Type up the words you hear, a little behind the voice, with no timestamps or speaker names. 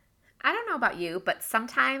know about you, but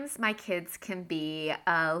sometimes my kids can be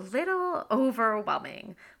a little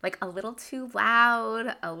overwhelming, like a little too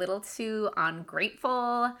loud, a little too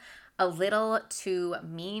ungrateful, a little too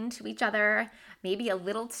mean to each other, maybe a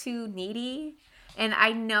little too needy. And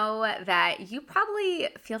I know that you probably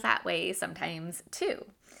feel that way sometimes too.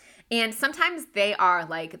 And sometimes they are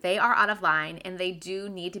out of line and they do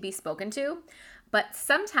need to be spoken to. But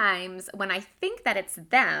sometimes when I think that it's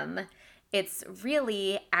them, it's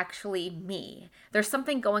really actually me. There's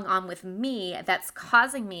something going on with me that's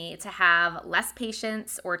causing me to have less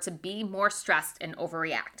patience or to be more stressed and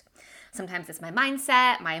overreact. Sometimes it's my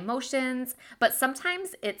mindset, my emotions, but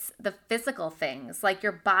sometimes it's the physical things, like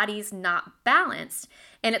your body's not balanced,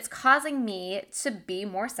 and it's causing me to be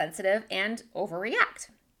more sensitive and overreact.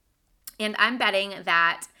 And I'm betting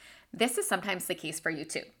that this is sometimes the case for you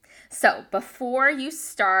too. So before you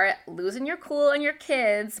start losing your cool on your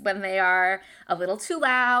kids when they are a little too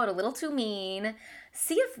loud, a little too mean,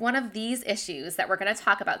 see if one of these issues that we're going to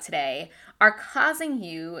talk about today are causing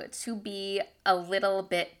you to be a little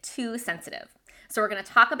bit too sensitive. So we're going to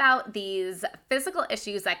talk about these physical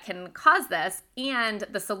issues that can cause this and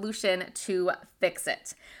the solution to fix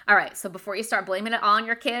it. All right, so before you start blaming it all on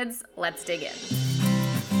your kids, let's dig in.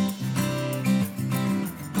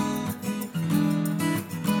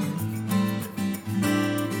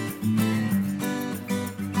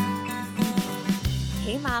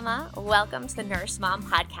 Hey Mama, welcome to the Nourished Mom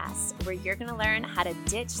Podcast, where you're going to learn how to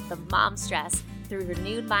ditch the mom stress through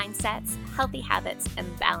renewed mindsets, healthy habits,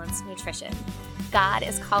 and balanced nutrition. God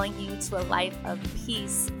is calling you to a life of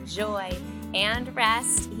peace, joy, and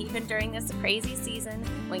rest, even during this crazy season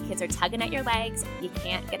when kids are tugging at your legs, you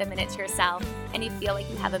can't get a minute to yourself, and you feel like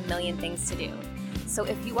you have a million things to do. So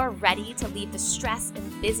if you are ready to leave the stress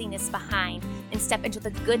and busyness behind and step into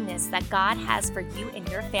the goodness that God has for you and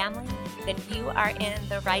your family, then you are in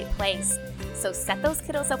the right place. So set those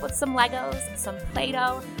kiddos up with some Legos, some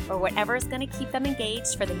Play-Doh, or whatever is going to keep them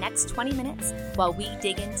engaged for the next 20 minutes while we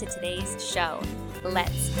dig into today's show.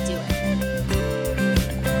 Let's do it.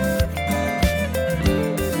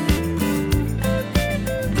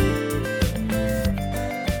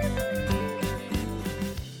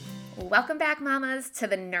 Welcome back, mamas, to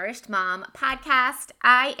the Nourished Mom Podcast.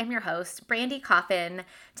 I am your host, Brandy Coffin,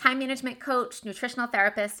 time management coach, nutritional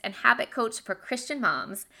therapist, and habit coach for Christian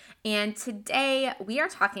moms. And today we are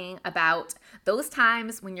talking about those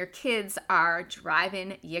times when your kids are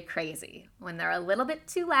driving you crazy, when they're a little bit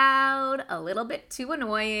too loud, a little bit too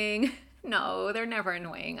annoying. No, they're never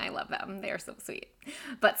annoying. I love them. They're so sweet.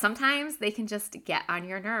 But sometimes they can just get on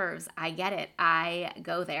your nerves. I get it. I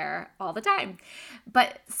go there all the time.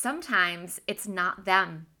 But sometimes it's not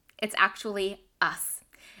them. It's actually us.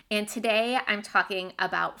 And today I'm talking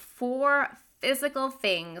about 4 physical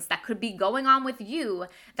things that could be going on with you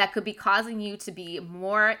that could be causing you to be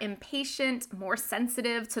more impatient, more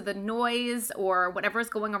sensitive to the noise or whatever is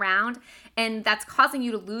going around, and that's causing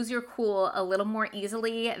you to lose your cool a little more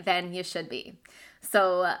easily than you should be.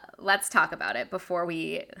 So let's talk about it before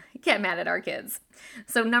we get mad at our kids.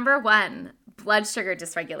 So number 1, blood sugar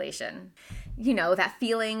dysregulation. You know, that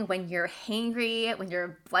feeling when you're hangry, when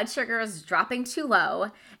your blood sugar is dropping too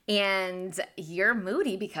low and you're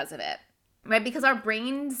moody because of it. Right? Because our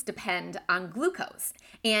brains depend on glucose.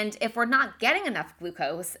 And if we're not getting enough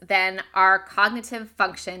glucose, then our cognitive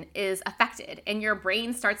function is affected. And your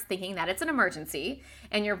brain starts thinking that it's an emergency.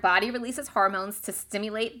 And your body releases hormones to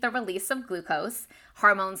stimulate the release of glucose.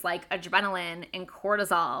 Hormones like adrenaline and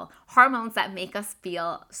cortisol. Hormones that make us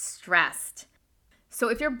feel stressed. So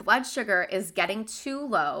if your blood sugar is getting too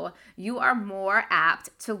low, you are more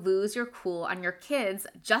apt to lose your cool on your kids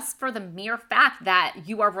just for the mere fact that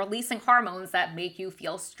you are releasing hormones that make you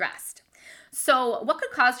feel stressed. So what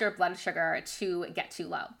could cause your blood sugar to get too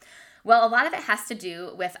low? Well, a lot of it has to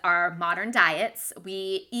do with our modern diets.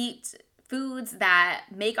 We eat foods that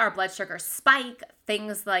make our blood sugar spike,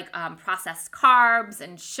 things like processed carbs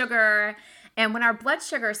and sugar. And when our blood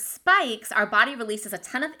sugar spikes, our body releases a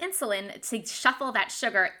ton of insulin to shuffle that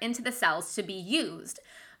sugar into the cells to be used.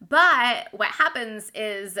 But what happens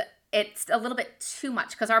is it's a little bit too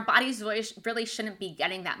much because our bodies really shouldn't be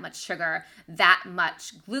getting that much sugar, that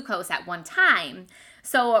much glucose at one time.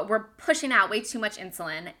 So we're pushing out way too much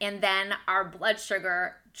insulin, and then our blood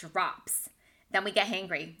sugar drops. Then we get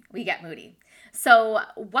hangry, we get moody. So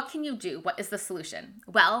what can you do? What is the solution?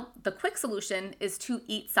 Well, the quick solution is to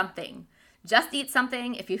eat something. Just eat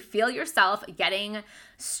something. If you feel yourself getting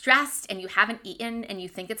stressed and you haven't eaten and you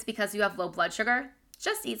think it's because you have low blood sugar,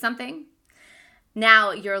 just eat something.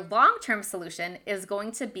 Now, your long-term solution is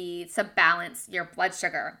going to be to balance your blood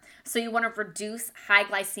sugar. So you want to reduce high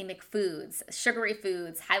glycemic foods, sugary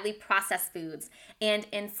foods, highly processed foods, and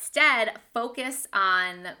instead focus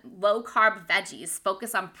on low-carb veggies,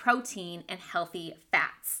 focus on protein and healthy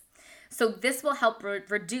fats. So this will help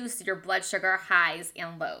reduce your blood sugar highs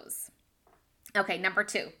and lows. Okay, number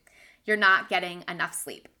 2, you're not getting enough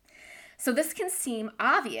sleep. So this can seem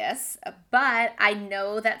obvious, but I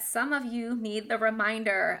know that some of you need the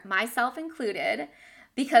reminder, myself included,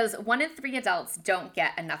 because 1 in 3 adults don't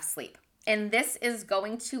get enough sleep. And this is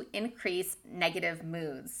going to increase negative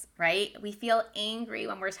moods, right? We feel angry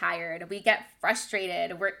when we're tired. We get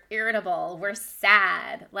frustrated. We're irritable. We're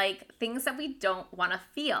sad, like things that we don't want to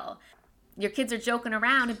feel. Your kids are joking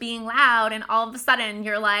around and being loud, and all of a sudden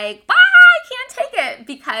you're like, I can't take it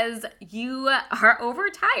because you are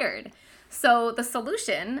overtired. So the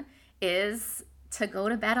solution is to go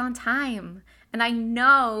to bed on time. And I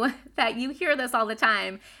know that you hear this all the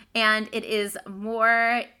time, and it is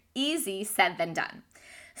more easy said than done.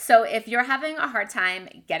 So if you're having a hard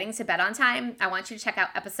time getting to bed on time, I want you to check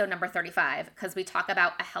out episode number 35 because we talk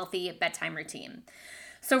about a healthy bedtime routine.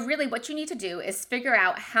 So really what you need to do is figure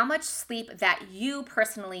out how much sleep that you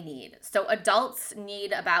personally need. So adults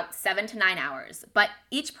need about 7 to 9 hours, but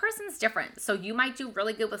each person's different. So you might do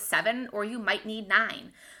really good with 7 or you might need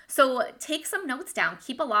 9. So take some notes down,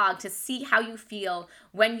 keep a log to see how you feel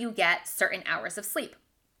when you get certain hours of sleep.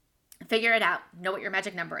 Figure it out, know what your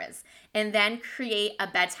magic number is, and then create a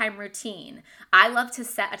bedtime routine. I love to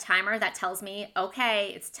set a timer that tells me,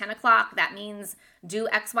 okay, it's 10 o'clock. That means do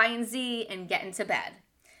X, Y, and Z and get into bed.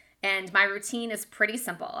 And my routine is pretty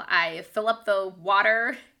simple. I fill up the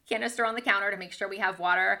water canister on the counter to make sure we have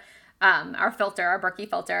water, our filter, our Berkey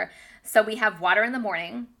filter. So we have water in the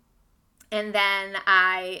morning. And then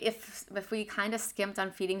if we kind of skimped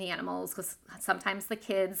on feeding the animals, because sometimes the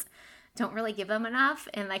kids don't really give them enough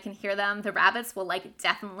and I can hear them. The rabbits will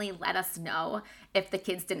definitely let us know if the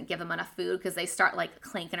kids didn't give them enough food because they start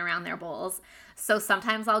clanking around their bowls. So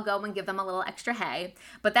sometimes I'll go and give them a little extra hay,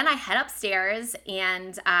 but then I head upstairs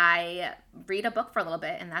and I read a book for a little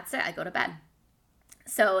bit and that's it. I go to bed.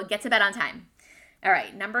 So get to bed on time. All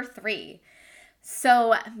right, number 3.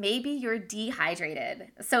 So maybe you're dehydrated.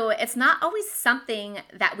 So it's not always something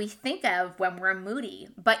that we think of when we're moody,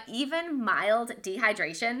 but even mild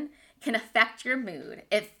dehydration can affect your mood.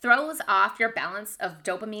 It throws off your balance of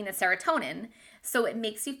dopamine and serotonin, so it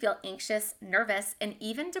makes you feel anxious, nervous, and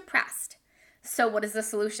even depressed. So what is the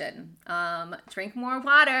solution? Drink more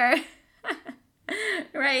water,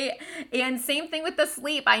 right? And same thing with the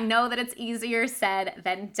sleep. I know that it's easier said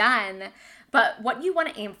than done, but what you want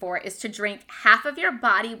to aim for is to drink half of your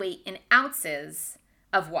body weight in ounces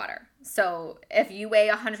of water. So if you weigh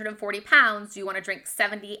 140 pounds, you want to drink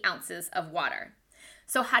 70 ounces of water.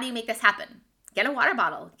 So how do you make this happen? Get a water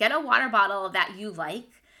bottle. Get a water bottle that you like,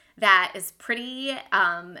 that is pretty,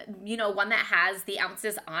 one that has the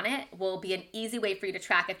ounces on it will be an easy way for you to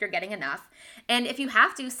track if you're getting enough. And if you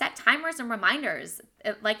have to, set timers and reminders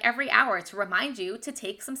every hour to remind you to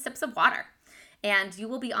take some sips of water. And you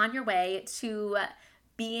will be on your way to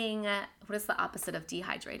being, what is the opposite of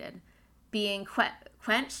dehydrated? Being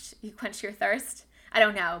quenched? You quench your thirst? I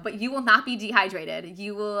don't know, but you will not be dehydrated.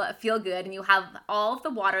 You will feel good and you have all of the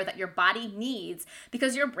water that your body needs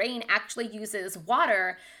because your brain actually uses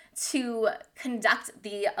water to conduct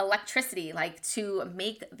the electricity, to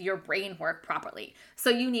make your brain work properly. So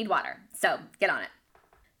you need water. So get on it.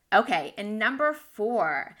 Okay, and number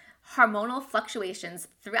 4, hormonal fluctuations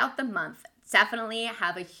throughout the month definitely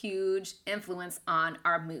have a huge influence on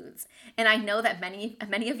our moods. And I know that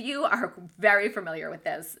many of you are very familiar with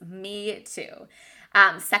this. Me too.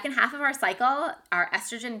 Second half of our cycle, our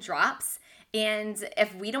estrogen drops. And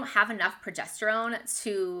if we don't have enough progesterone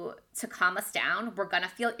to calm us down, we're going to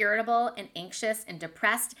feel irritable and anxious and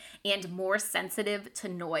depressed and more sensitive to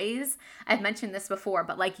noise. I've mentioned this before,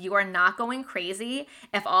 but you are not going crazy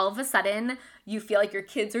if all of a sudden you feel like your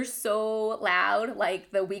kids are so loud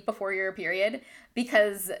the week before your period,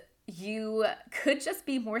 because you could just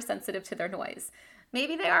be more sensitive to their noise.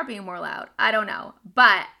 Maybe they are being more loud. I don't know.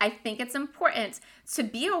 But I think it's important to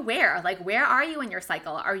be aware, where are you in your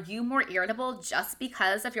cycle? Are you more irritable just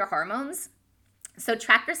because of your hormones? So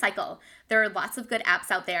track your cycle. There are lots of good apps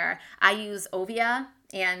out there. I use Ovia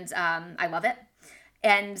and I love it.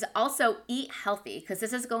 And also eat healthy because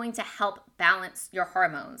this is going to help balance your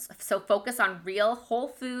hormones. So focus on real whole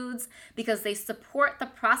foods because they support the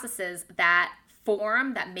processes that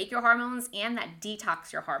make your hormones and that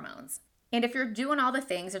detox your hormones. And if you're doing all the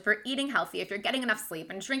things, if you're eating healthy, if you're getting enough sleep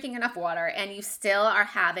and drinking enough water and you still are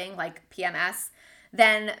having PMS,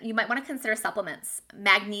 then you might want to consider supplements.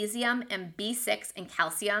 Magnesium and B6 and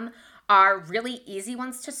calcium are really easy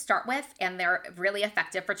ones to start with, and they're really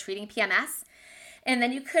effective for treating PMS. And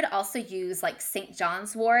then you could also use like St.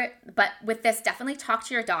 John's wort, but with this, definitely talk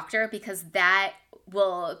to your doctor because that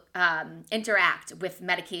will interact with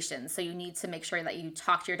medications. So you need to make sure that you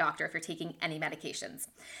talk to your doctor if you're taking any medications.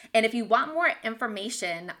 And if you want more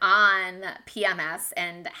information on PMS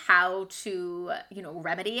and how to,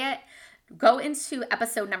 remedy it, go into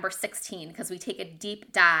episode number 16 because we take a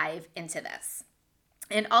deep dive into this.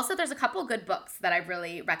 And also there's a couple good books that I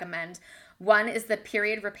really recommend. One is the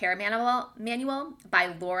Period Repair Manual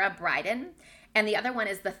by Laura Briden. And the other one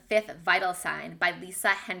is The Fifth Vital Sign by Lisa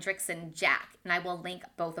Hendrickson Jack. And I will link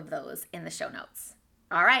both of those in the show notes.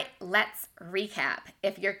 All right, let's recap.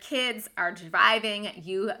 If your kids are driving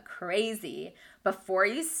you crazy, before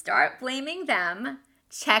you start blaming them,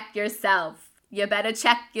 check yourself. You better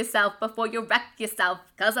check yourself before you wreck yourself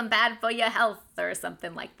because I'm bad for your health or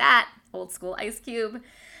something like that. Old school Ice Cube.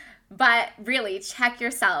 But really, check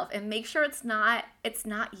yourself and make sure it's not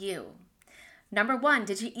you. Number 1,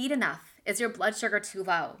 did you eat enough? Is your blood sugar too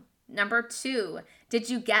low? Number 2, did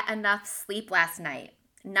you get enough sleep last night?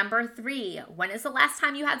 Number 3, when is the last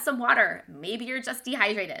time you had some water? Maybe you're just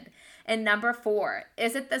dehydrated. And number 4,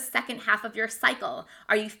 is it the second half of your cycle?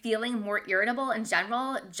 Are you feeling more irritable in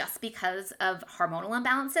general just because of hormonal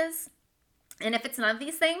imbalances? And if it's none of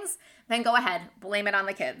these things, then go ahead, blame it on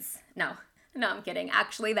the kids. No, I'm kidding.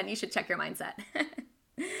 Actually, then you should check your mindset.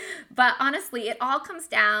 But honestly, it all comes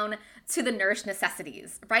down to the nourished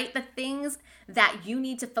necessities, right? The things that you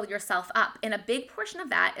need to fill yourself up. And a big portion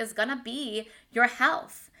of that is going to be your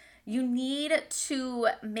health. You need to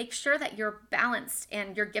make sure that you're balanced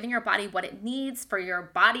and you're giving your body what it needs for your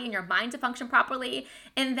body and your mind to function properly.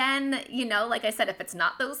 And then, like I said, if it's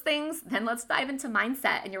not those things, then let's dive into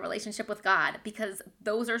mindset and your relationship with God, because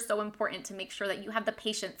those are so important to make sure that you have the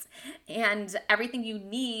patience and everything you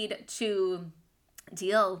need to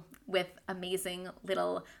deal with amazing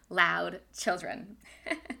little loud children.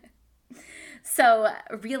 So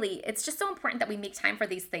really, it's just so important that we make time for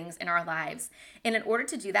these things in our lives. And in order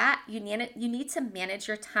to do that, you need to manage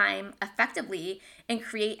your time effectively and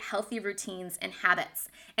create healthy routines and habits.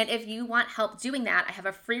 And if you want help doing that, I have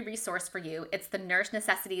a free resource for you. It's the Nourished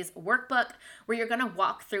Necessities Workbook, where you're going to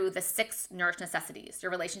walk through the 6 nourished necessities: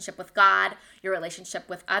 your relationship with God, your relationship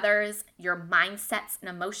with others, your mindsets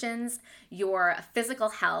and emotions, your physical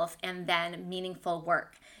health, and then meaningful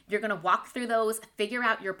work. You're going to walk through those, figure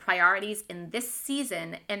out your priorities in this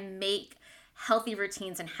season, and make healthy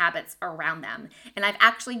routines and habits around them. And I've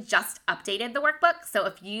actually just updated the workbook. So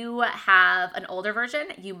if you have an older version,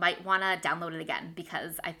 you might want to download it again,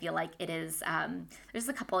 because I feel like it is, there's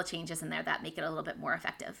a couple of changes in there that make it a little bit more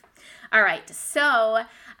effective. All right. So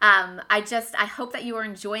I hope that you are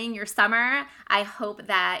enjoying your summer. I hope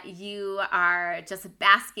that you are just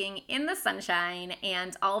basking in the sunshine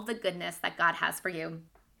and all of the goodness that God has for you.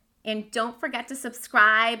 And don't forget to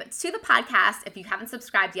subscribe to the podcast if you haven't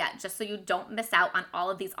subscribed yet, just so you don't miss out on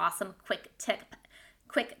all of these awesome quick tip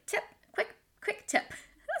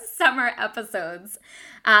summer episodes.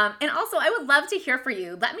 And also, I would love to hear from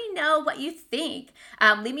you. Let me know what you think.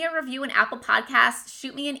 Leave me a review in Apple Podcasts.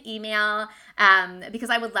 Shoot me an email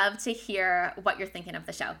because I would love to hear what you're thinking of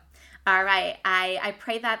the show. All right. I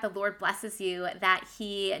pray that the Lord blesses you, that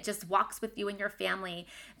He just walks with you and your family,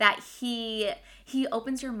 that He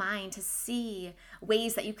opens your mind to see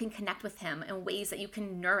ways that you can connect with Him and ways that you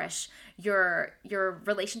can nourish your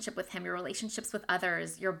relationship with Him, your relationships with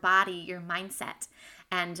others, your body, your mindset,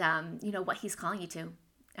 and what He's calling you to.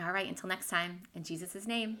 All right. Until next time, in Jesus'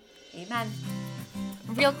 name, amen.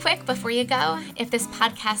 Real quick before you go, if this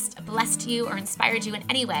podcast blessed you or inspired you in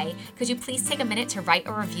any way, could you please take a minute to write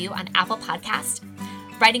a review on Apple Podcast?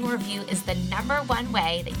 Writing a review is the #1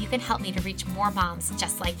 way that you can help me to reach more moms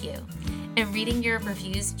just like you. And reading your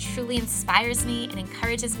reviews truly inspires me and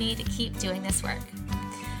encourages me to keep doing this work.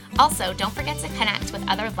 Also, don't forget to connect with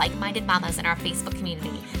other like-minded mamas in our Facebook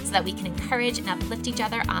community so that we can encourage and uplift each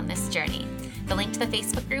other on this journey. The link to the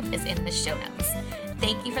Facebook group is in the show notes.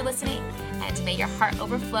 Thank you for listening, and may your heart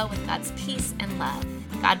overflow with God's peace and love.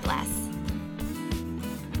 God bless.